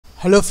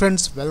Hello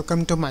friends,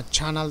 welcome to my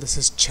channel. This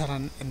is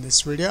Charan. In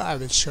this video I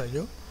will show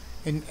you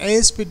in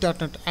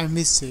ASP.NET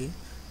MVC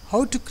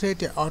how to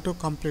create a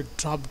autocomplete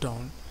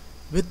dropdown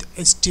with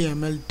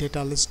HTML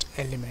data list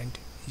element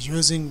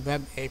using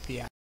web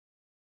API.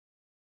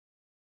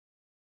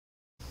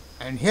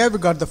 And here we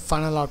got the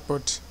final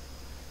output.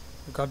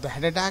 We got the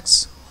header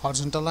tags,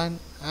 horizontal line,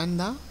 and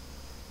the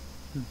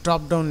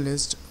drop-down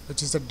list,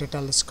 which is the data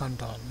list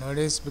control.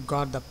 Notice we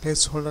got the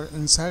placeholder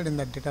inside in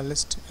the data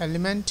list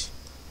element,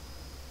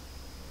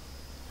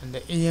 and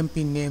the EMP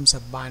names are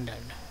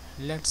binded.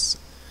 Let's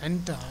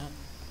enter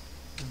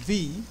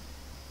V.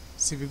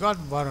 See, we got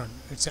Varun.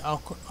 It's an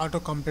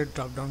autocomplete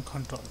drop-down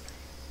control.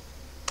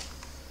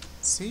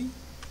 See,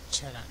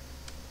 Charan,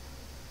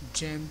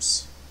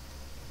 James,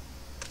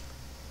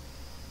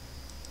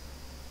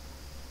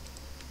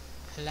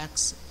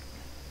 Alex,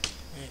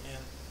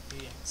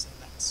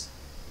 Alex.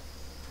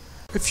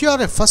 If you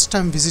are a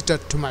first-time visitor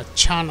to my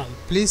channel,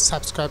 please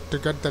subscribe to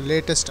get the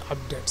latest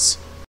updates.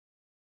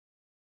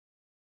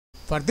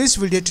 For this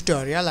video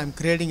tutorial, I am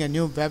creating a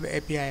new web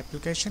API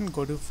application.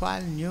 Go to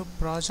File, New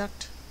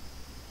Project,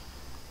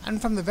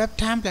 and from the web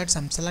templates,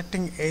 I am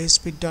selecting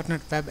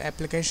ASP.NET Web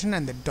Application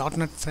and the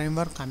 .NET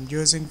Framework. I am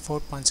using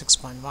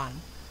 4.6.1.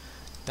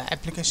 The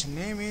application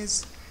name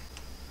is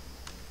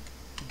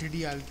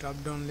DDL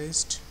Dropdown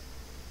List.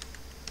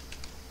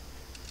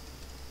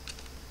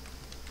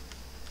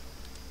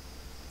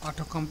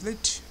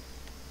 Autocomplete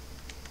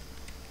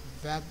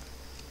Web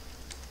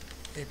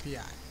API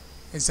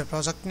is the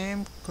project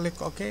name. Click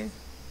OK.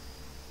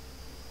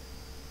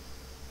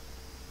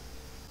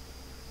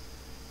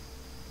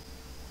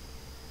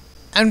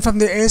 And from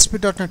the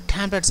ASP.NET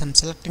templates, I'm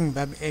selecting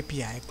Web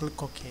API.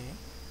 Click OK.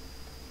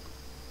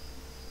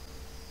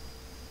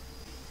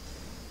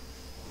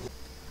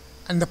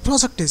 And the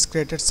project is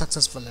created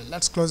successfully.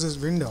 Let's close this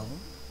window.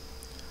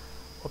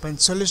 Open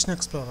Solution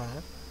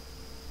Explorer.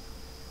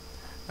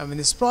 Now in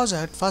this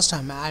project, first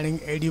I'm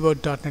adding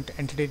ADO.NET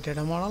Entity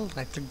Data Model.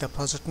 Right click the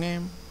project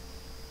name,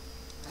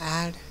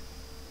 add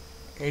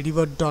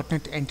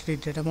ADO.NET Entity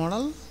Data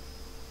Model.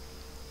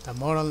 The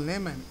model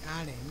name I'm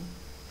adding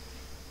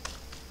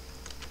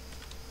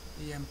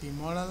EMP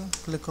model.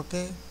 Click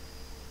OK.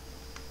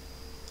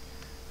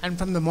 And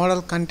from the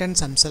model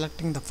contents, I'm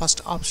selecting the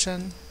first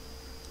option.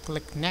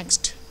 Click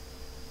Next.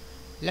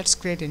 Let's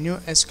create a new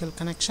SQL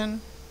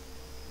connection.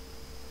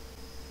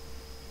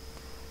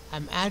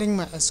 I'm adding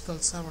my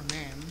SQL server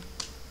name.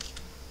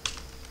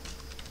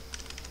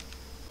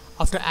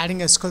 After adding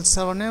SQL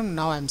server name,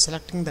 now I'm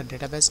selecting the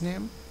database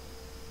name.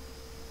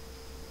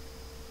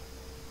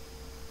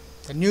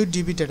 The new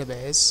DB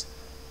database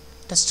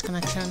test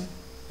connection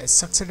is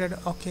succeeded.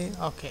 OK.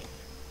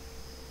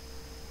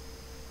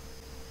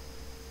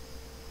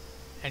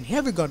 And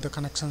here we got the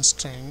connection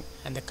string,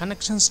 and the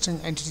connection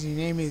string entity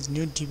name is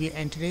new DB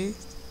entity,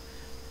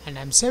 and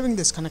I'm saving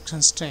this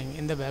connection string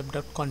in the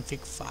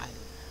web.config file.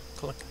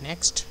 Click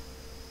Next.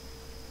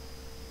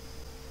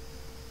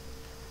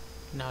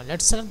 Now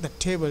let's select the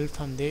table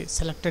from the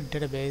selected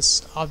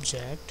database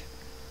object.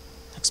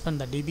 Expand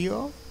the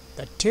DBO.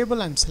 The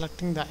table I'm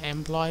selecting the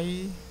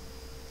employee.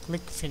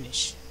 Click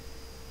Finish.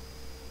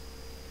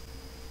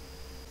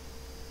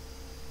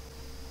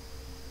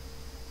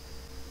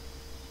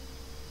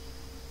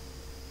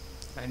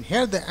 And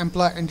here the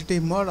employee entity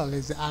model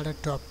is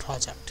added to our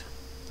project.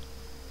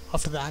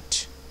 After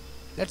that,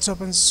 let's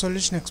open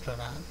Solution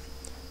Explorer.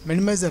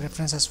 Minimize the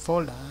references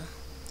folder.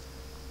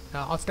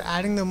 Now after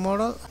adding the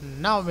model,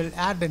 now we'll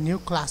add a new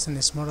class in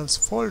this models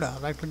folder.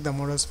 Right click the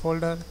models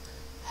folder,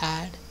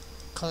 add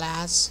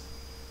class.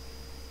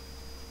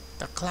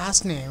 The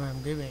class name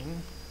I'm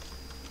giving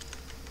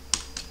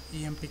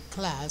EMP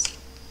class,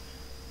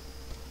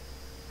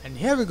 and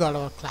here we got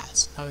our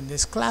class. Now in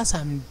this class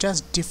I'm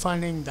just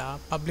defining the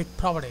public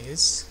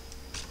properties.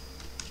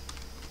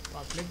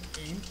 Public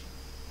int.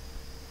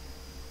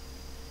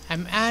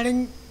 I'm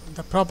adding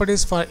the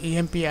properties for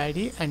EMP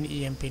ID and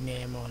EMP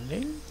name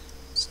only.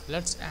 So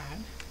let's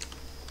add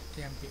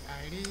EMP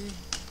ID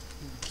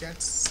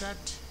get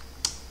set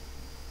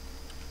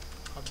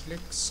public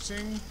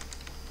string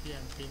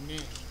EMP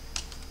name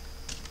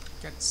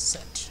get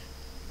set.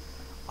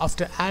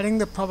 After adding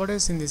the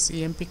properties in this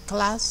EMP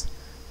class,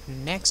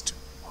 next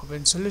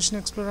open Solution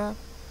Explorer.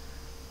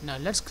 Now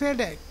let's create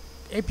a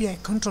API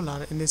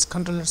controller in this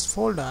controllers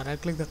folder.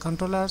 Right click the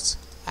controllers,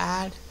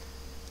 add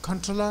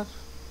controller.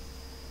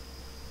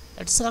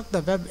 Let's select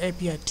the web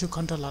API 2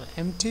 controller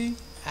empty,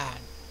 add.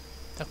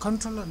 The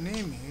controller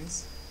name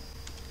is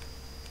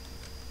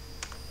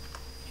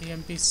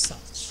EMP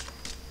search.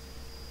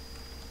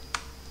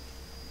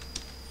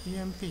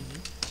 EMP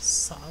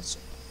search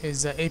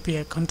is the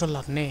API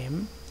controller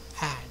name,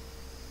 add.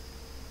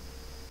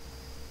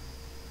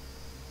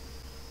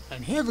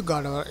 And here we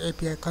got our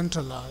API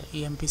controller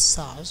EMP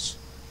search.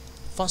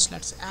 First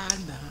let's add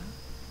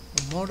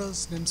the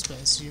models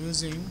namespace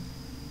using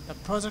the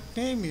project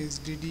name is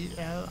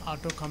DDL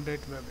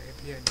Autocomplete Web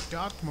API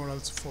dot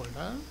models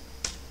folder,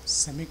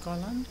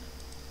 semicolon.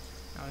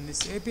 Now in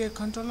this API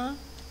controller,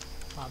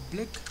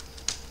 public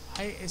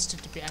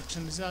HTTP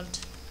action result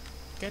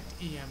get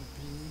emp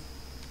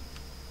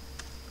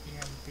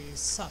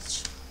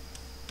search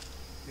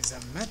is a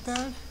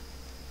method.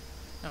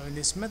 Now in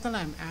this method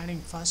I'm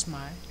adding first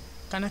my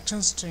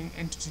connection string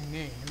entity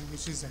name,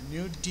 which is a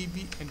new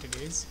DB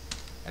entities.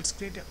 Let's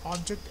create an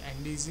object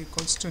and is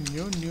equals to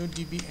new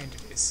DB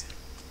entities.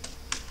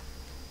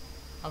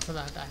 After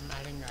that I'm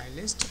adding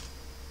iList.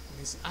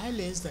 This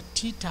iList, the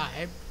T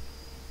type,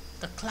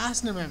 the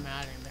class name I'm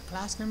adding. The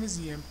class name is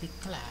emp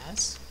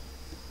class,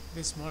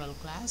 this model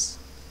class.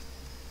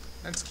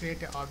 Let's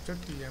create an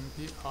object.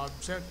 Emp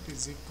object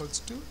is equals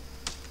to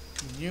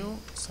new,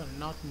 so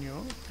not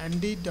new,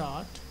 nd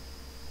dot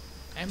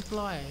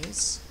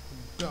employees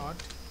dot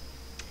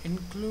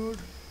include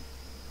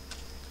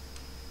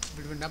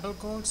between double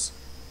quotes.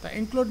 The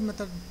include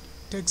method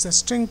takes a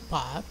string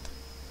path,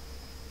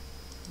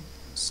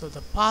 so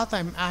the path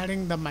I'm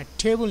adding my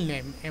table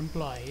name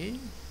employee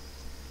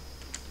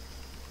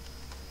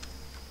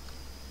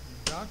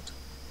dot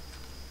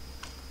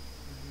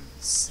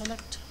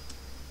select.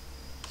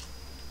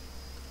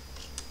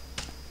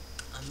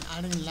 I'm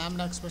adding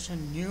lambda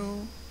expression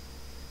new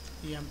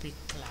emp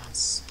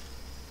class.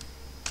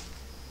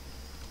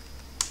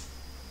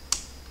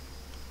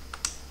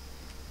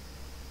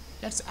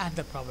 Let's add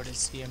the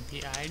properties. emp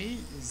id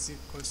is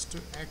equals to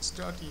x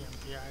dot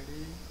emp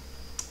id,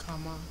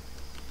 comma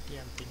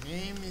emp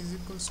name is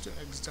equals to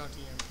x dot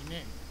emp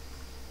name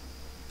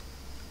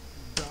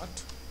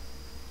dot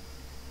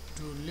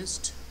to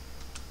list,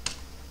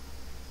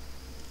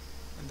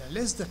 and the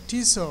list the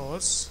T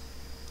source.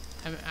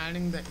 I'm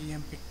adding the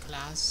emp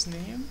class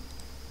name,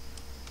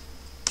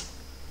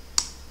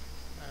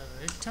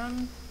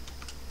 return,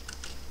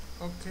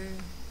 okay.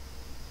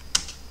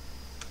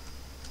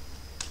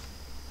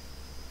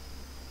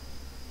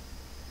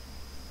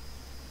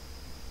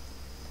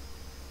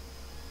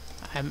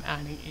 I'm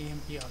adding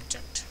emp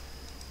object,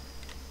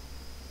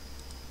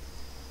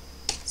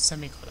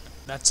 semicolon.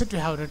 That's it. We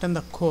have written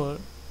the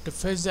code to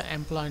fetch the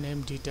employee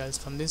name details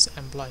from this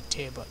employee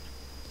table.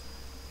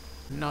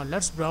 Now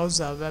let's browse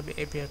the web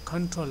API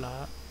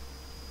controller,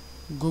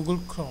 Google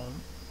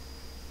Chrome,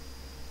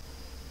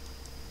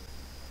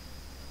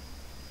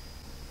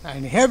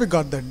 and here we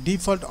got the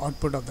default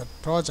output of the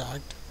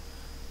project.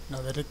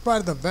 Now we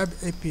require the web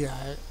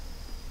API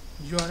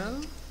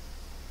URL.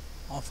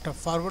 After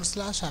 /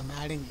 I'm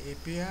adding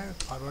API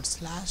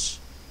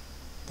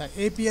 / the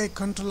API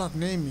controller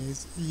name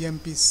is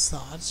emp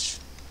search.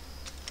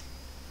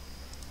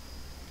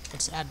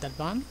 Let's add that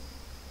one,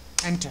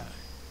 enter.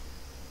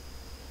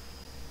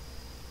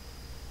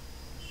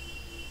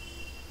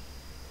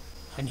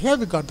 And here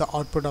we got the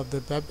output of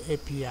the web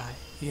API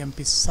emp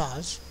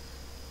search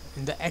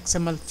in the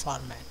XML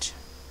format.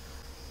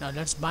 Now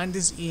let's bind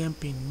this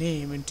emp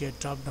name into a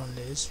drop-down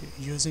list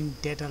using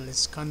data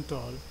list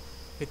control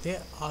with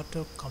a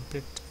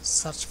autocomplete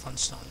search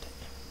functionality.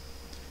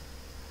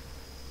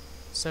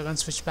 So I can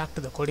switch back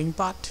to the coding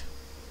part,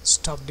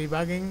 stop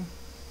debugging,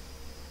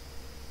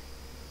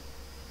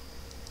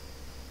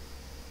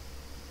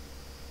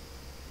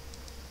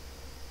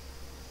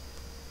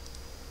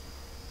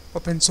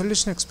 open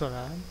Solution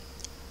Explorer.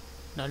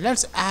 Now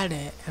let's add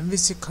a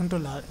MVC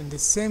controller in the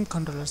same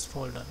controllers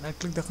folder. Right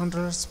click the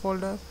controllers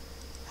folder,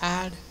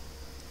 add,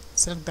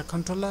 select the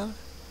controller.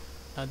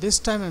 Now this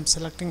time I'm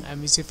selecting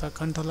MVC for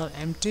controller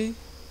empty,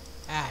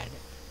 add.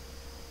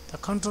 The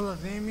controller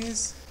name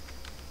is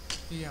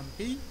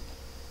emp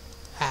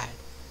add.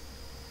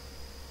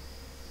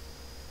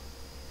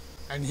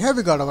 And here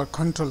we got our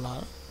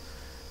controller.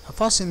 Now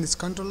first in this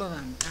controller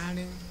I'm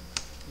adding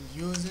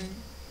using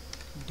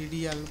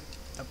DDL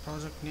the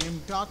project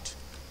name dot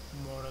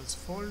models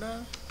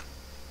folder,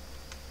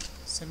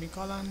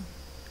 semicolon,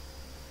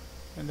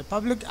 and the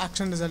public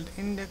action result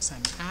index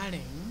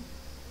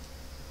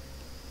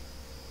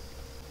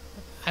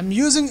I'm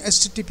using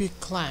HTTP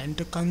client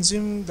to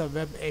consume the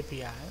web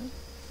API.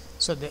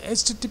 So the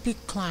HTTP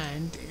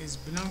client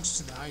belongs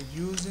to the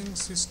using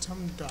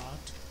system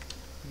dot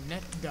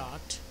net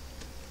dot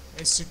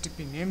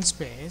HTTP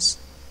namespace.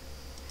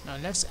 Now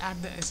let's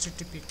add the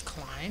HTTP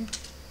client.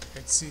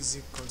 H is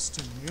equals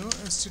to new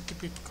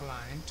HTTP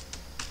client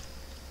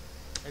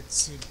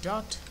HC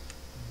dot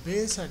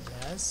base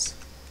address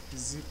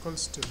is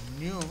equals to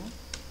new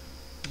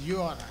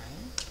URI.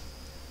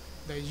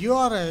 The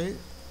URI,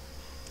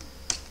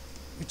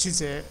 which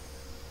is a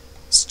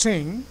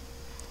string.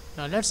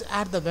 Now let's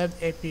add the web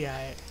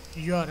API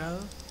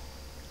URL.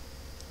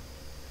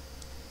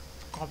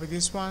 Copy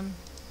this one,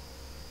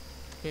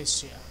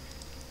 paste here,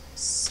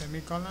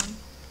 semicolon.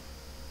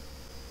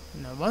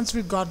 Now once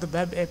we got the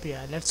web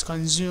API, let's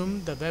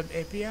consume the web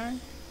API.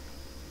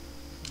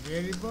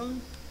 Variable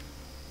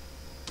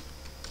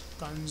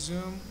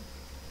consume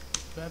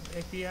web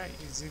API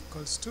is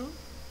equals to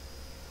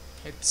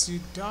hc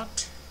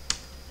dot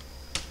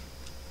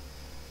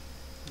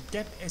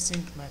get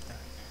async method.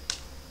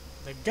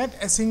 The get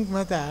async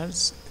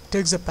methods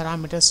takes a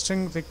parameter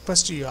string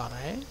request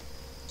URI.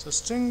 So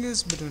string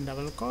is between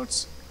double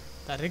quotes.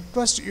 The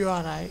request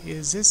URI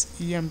is this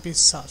emp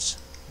search,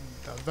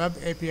 the web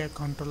API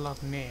controller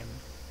name.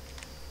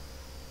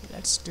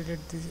 Let's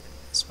delete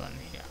this one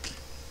here,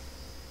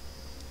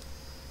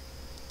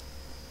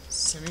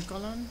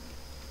 semicolon,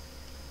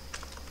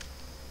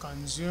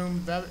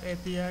 consume web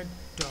API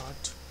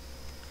dot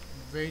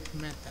wait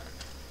method.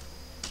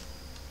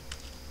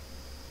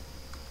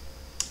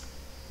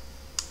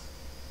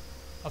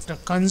 After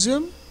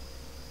consume,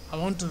 I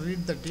want to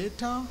read the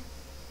data.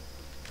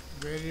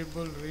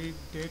 Variable read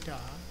data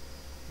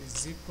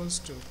is equals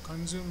to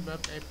consume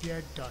web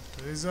API dot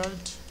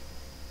result,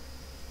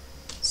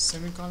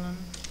 semicolon,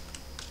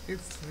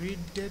 if read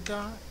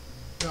data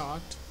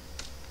dot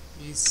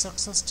is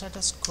success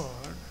status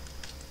code.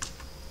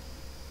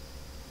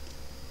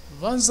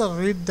 Once I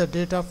read the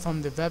data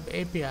from the web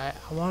API, I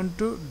want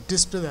to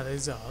display the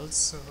results.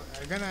 So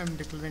again I am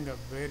declaring a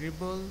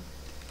variable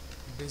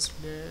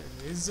display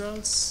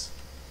results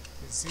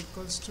is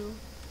equals to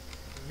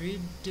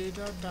read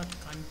data dot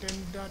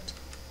content dot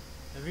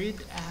read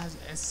as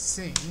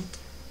async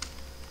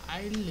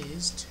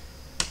ilist.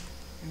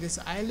 In this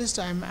ilist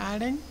I am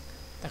adding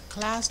the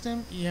class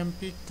name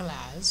emp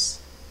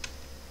class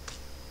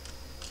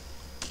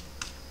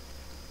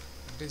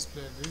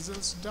display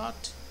results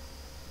dot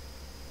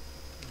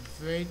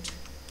wait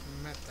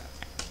method.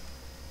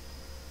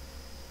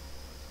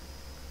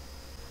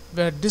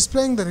 We are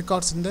displaying the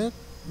records in the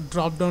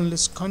drop down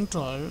list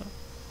control,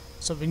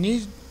 so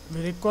we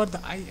require the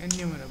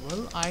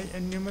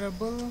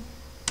enumerable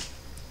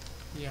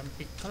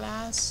emp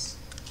class.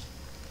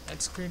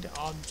 Let's create an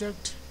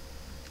object,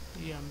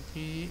 emp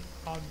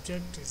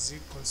object is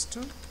equals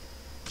to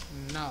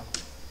null.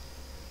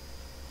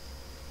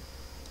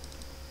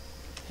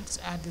 Let's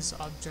add this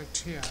object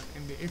here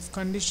in the if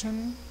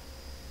condition.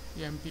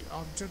 Emp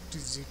object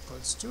is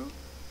equals to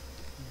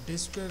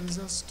display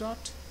results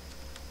dot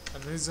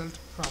result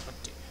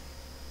property.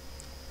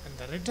 In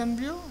the return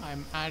view I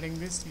am adding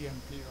this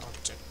emp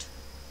object.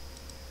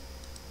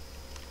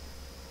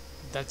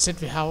 That's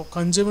it, we have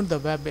consumed the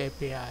web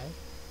API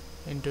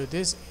into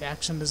this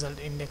action result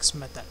index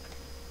method.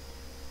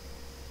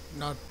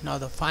 Now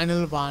the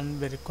final one,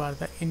 we require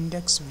the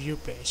index view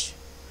page.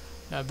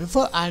 Now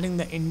before adding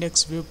the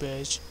index view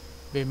page,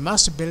 we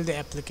must build the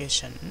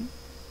application.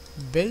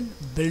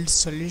 Build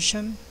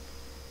solution,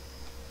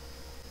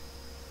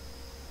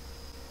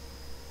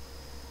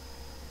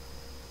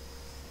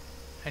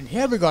 and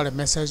here we got a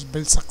message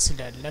build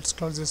succeeded. Let's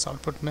close this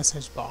output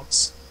message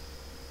box.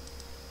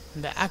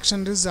 In the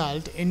action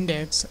result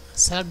index,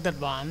 select that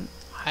one,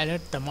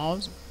 highlight the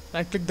mouse,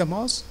 right click the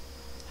mouse,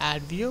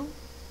 add view,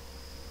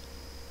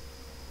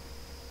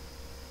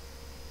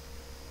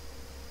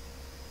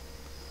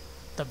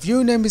 the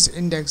view name is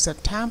index. The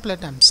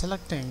template I'm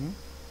selecting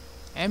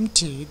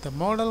empty. The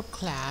model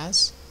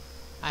class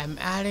I'm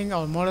adding,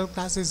 our model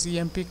class is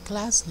emp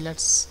class.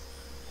 Let's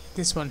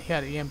this one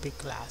here, emp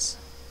class,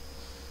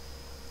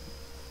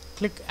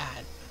 click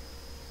add.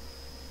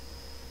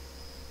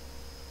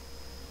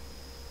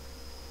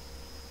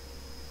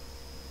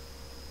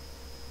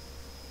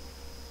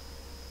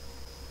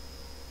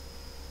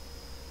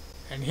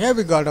 And here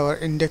we got our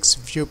index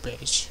view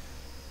page.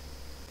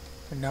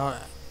 And now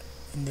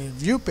in the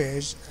view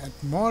page at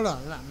model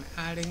I'm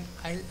adding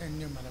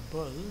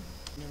enumerable.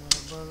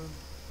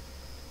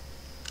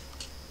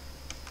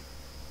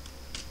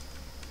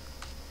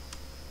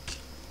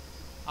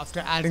 After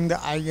adding the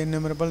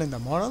enumerable in the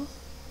model,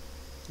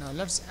 now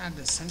let's add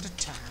the center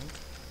tag.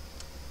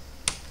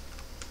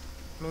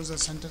 Close the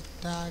center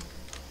tag.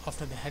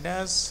 After the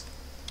headers,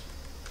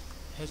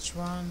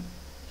 h1,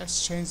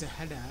 let's change the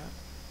header.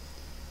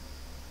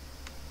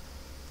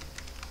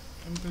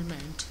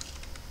 Implement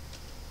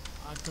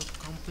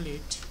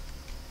autocomplete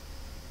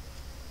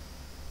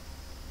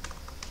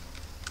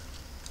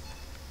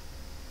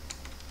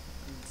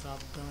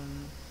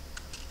dropdown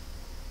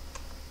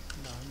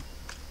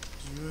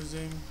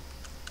using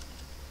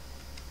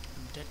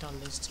data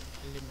list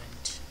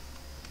element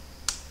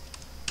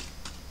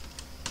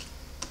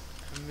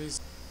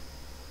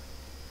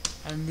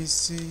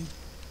MVC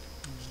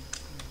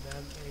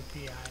web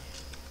API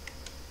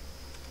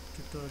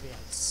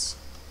tutorials,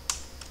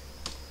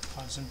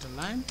 horizontal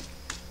line.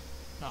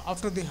 Now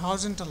after the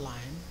horizontal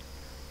line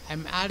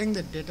I'm adding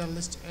the data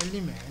list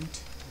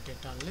element,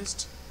 data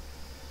list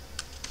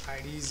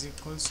id is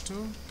equals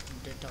to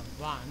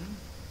data1.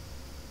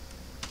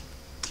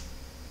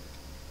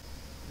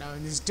 Now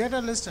in this data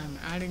list I'm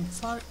adding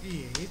for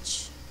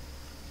each,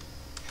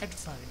 head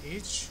for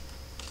each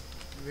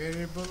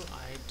variable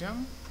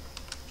item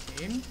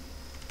in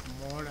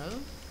model.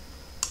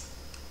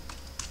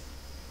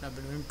 Now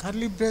between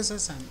curly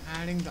braces I'm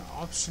adding the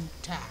option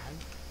tag.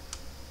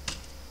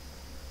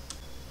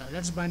 Now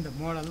let's bind the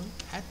model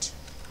at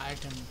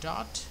item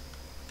dot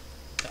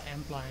the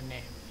employee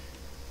name.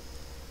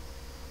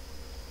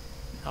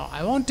 Now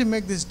I want to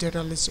make this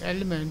data list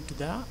element to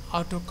the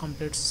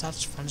autocomplete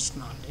search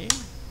functionality.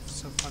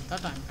 So for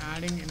that I'm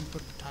adding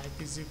input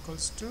type is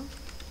equals to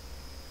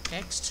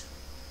text,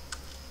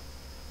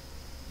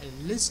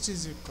 a list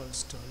is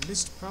equals to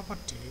list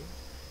property.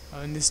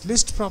 In this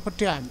list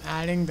property I'm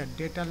adding the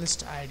data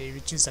list ID,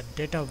 which is a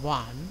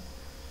data1.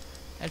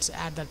 Let's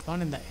add that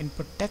one in the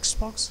input text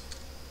box.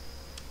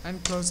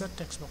 and close the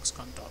text box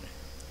control.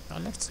 Now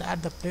let's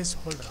add the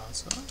placeholder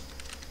also.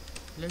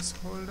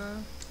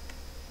 Placeholder,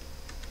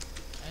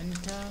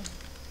 enter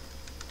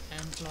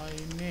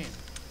employee name.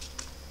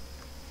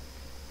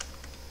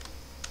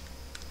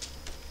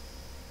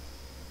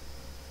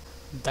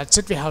 That's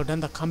it, we have done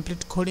the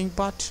complete coding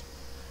part.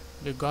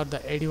 We got the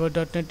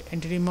ADO.NET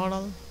entity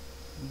model,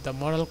 the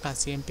model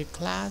class EMP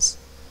class,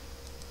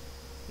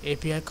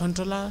 API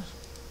controller,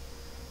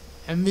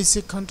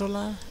 MVC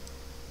controller,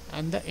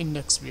 and the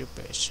index view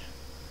page.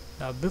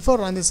 Now before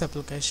run this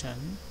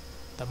application,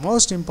 the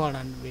most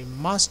important, we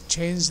must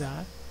change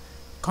the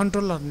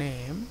controller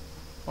name.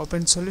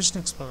 Open Solution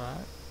Explorer,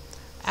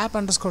 app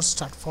underscore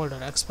start folder,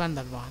 expand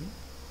that one,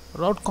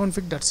 route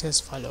config.cs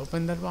file,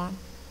 open that one.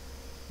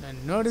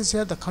 And notice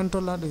here the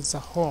controller is the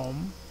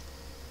home.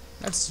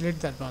 Let's delete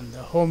that one,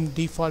 the home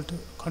default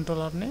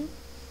controller name.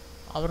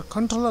 Our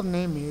controller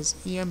name is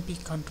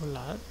EMP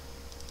controller.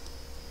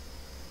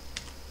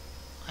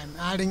 I'm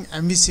adding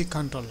MVC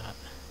controller.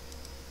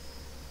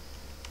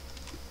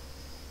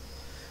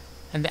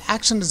 And the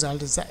action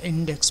result is the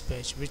index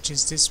page, which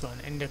is this one,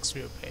 index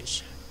view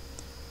page.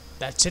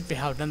 That's it, we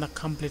have done the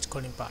complete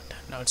coding part.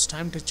 Now it's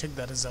time to check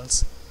the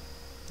results.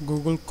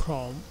 Google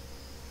Chrome.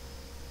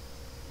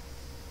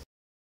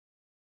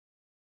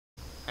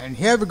 And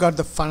here we got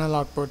the final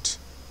output.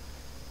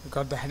 We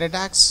got the header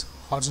tags,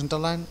 horizontal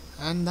line,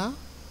 and the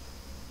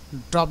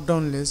drop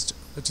down list,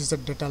 which is the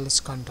data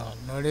list control.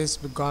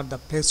 Notice we got the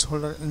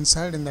placeholder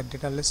inside in the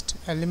data list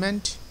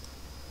element,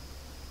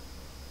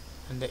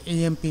 and the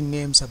EMP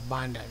names are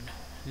binded.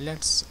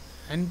 Let's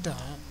enter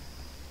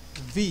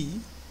V.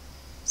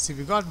 See,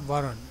 we got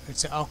Varun,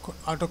 it's an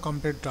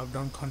autocomplete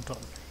dropdown control.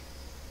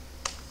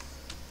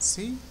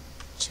 See,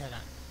 Charan,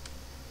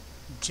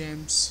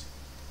 James,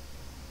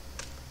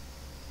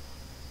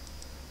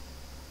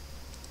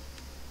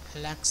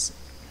 Alex,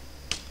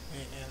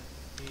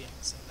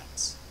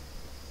 Alex.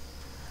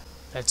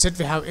 That's it,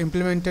 we have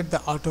implemented the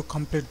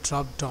autocomplete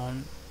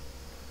dropdown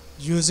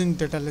using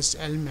data list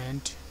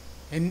element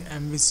in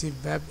MVC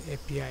Web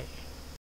API.